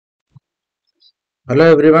Hello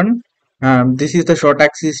everyone. This is the short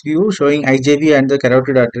axis view showing IJV and the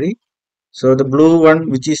carotid artery. So the blue one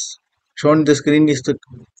which is shown in the screen is the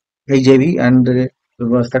IJV, and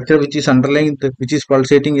the structure which is underlying which is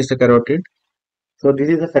pulsating is the carotid. So this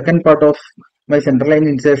is the second part of my central line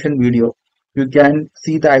insertion video. You can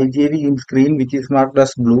see the IJV in screen which is marked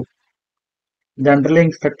as blue. The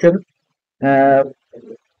underlying structure uh,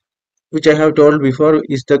 which I have told before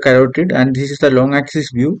is the carotid, and this is the long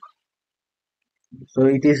axis view. So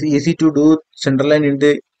it is easy to do central line in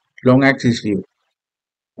the long axis view.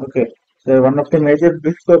 Okay, so one of the major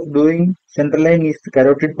risks of doing central line is the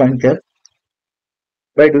carotid puncture.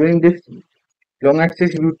 By doing this long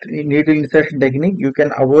axis needle insertion technique, you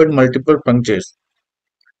can avoid multiple punctures.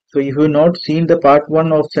 So if you have not seen the part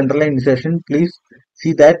 1 of central line insertion, please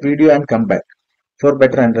see that video and come back for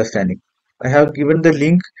better understanding. I have given the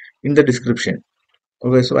link in the description.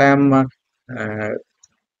 Okay, so I am uh,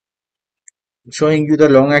 showing you the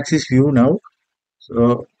long axis view now.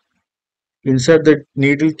 So insert the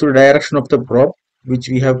needle through direction of the probe which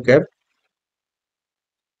we have kept.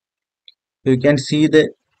 You can see the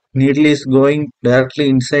needle is going directly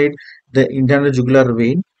inside the internal jugular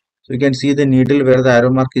vein. So you can see the needle where the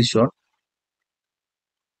arrow mark is shown.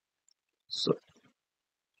 So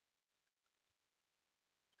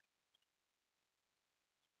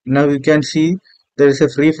now you can see there is a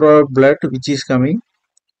free flow of blood which is coming,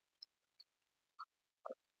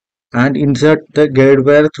 and insert the guide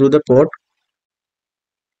wire through the port.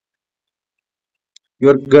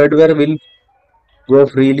 Your guide wire will go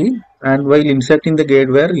freely, and while inserting the guide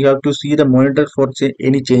wire you have to see the monitor for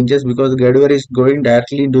any changes, because the guide wire is going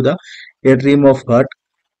directly into the atrium of heart.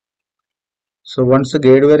 So once the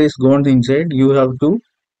guide wire is gone inside, you have to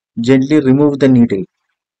gently remove the needle.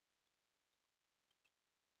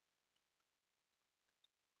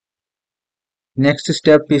 Next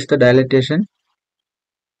step is the dilatation.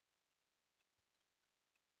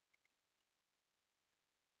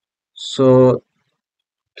 So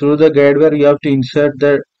through the guide wire you have to insert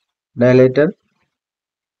the dilator,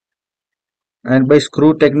 and by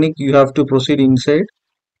screw technique you have to proceed inside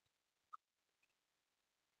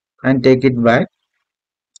and take it back.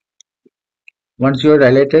 Once you are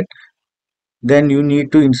dilated, then you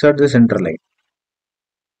need to insert the central line.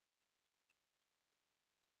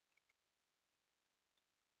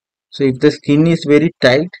 So if the skin is very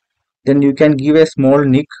tight, then you can give a small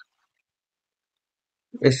nick.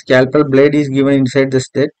 A scalpel blade is given inside the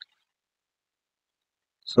slit.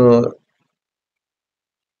 So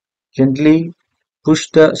gently push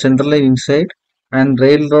the central line inside and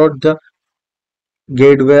railroad the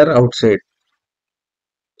guide wire outside.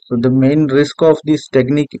 So the main risk of this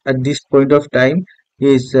technique at this point of time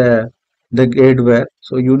is the guide wire.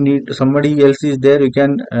 So you need somebody else is there. You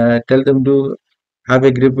can tell them to have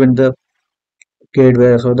a grip in the guide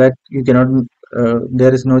wire so that you cannot.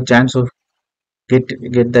 There is no chance of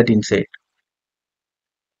get that inside.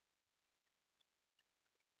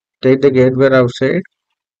 Take the guide wire outside,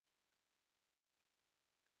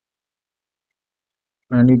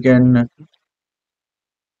 and you can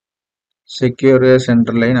secure your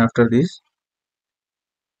central line after this.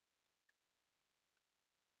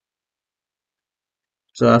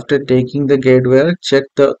 So after taking the guide wire, check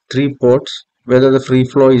the 3 ports whether the free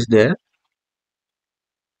flow is there.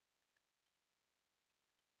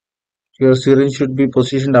 Your syringe should be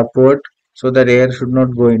positioned upward so that air should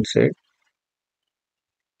not go inside.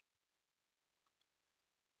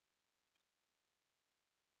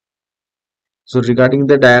 So regarding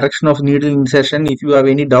the direction of needle insertion, if you have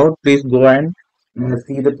any doubt, please go and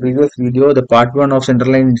see the previous video, the part 1 of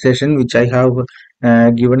central line insertion, which I have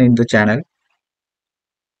given in the channel.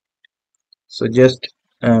 So just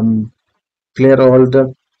clear all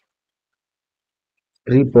the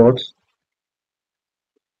reports.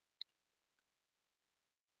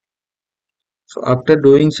 So after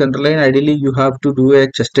doing central line, ideally you have to do a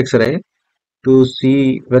chest X-ray to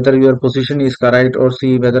see whether your position is correct, or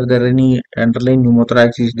see whether there any underlying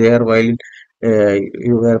pneumothorax is there while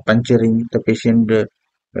you were puncturing the patient.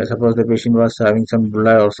 Suppose the patient was having some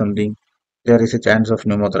bulla or something, there is a chance of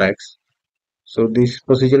pneumothorax. So this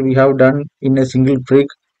procedure we have done in a single prick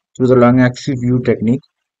through the long axis view technique.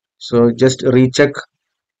 So just recheck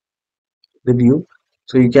the view.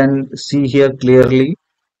 So you can see here clearly,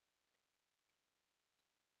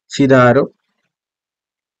 see the arrow.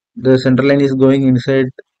 The central line is going inside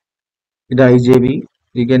the IJV.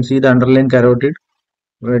 You can see the underlying carotid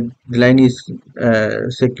where the line is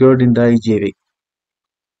secured in the IJV.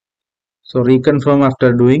 So reconfirm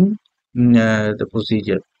after doing the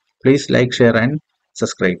procedure. Please like, share and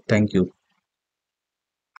subscribe. Thank you.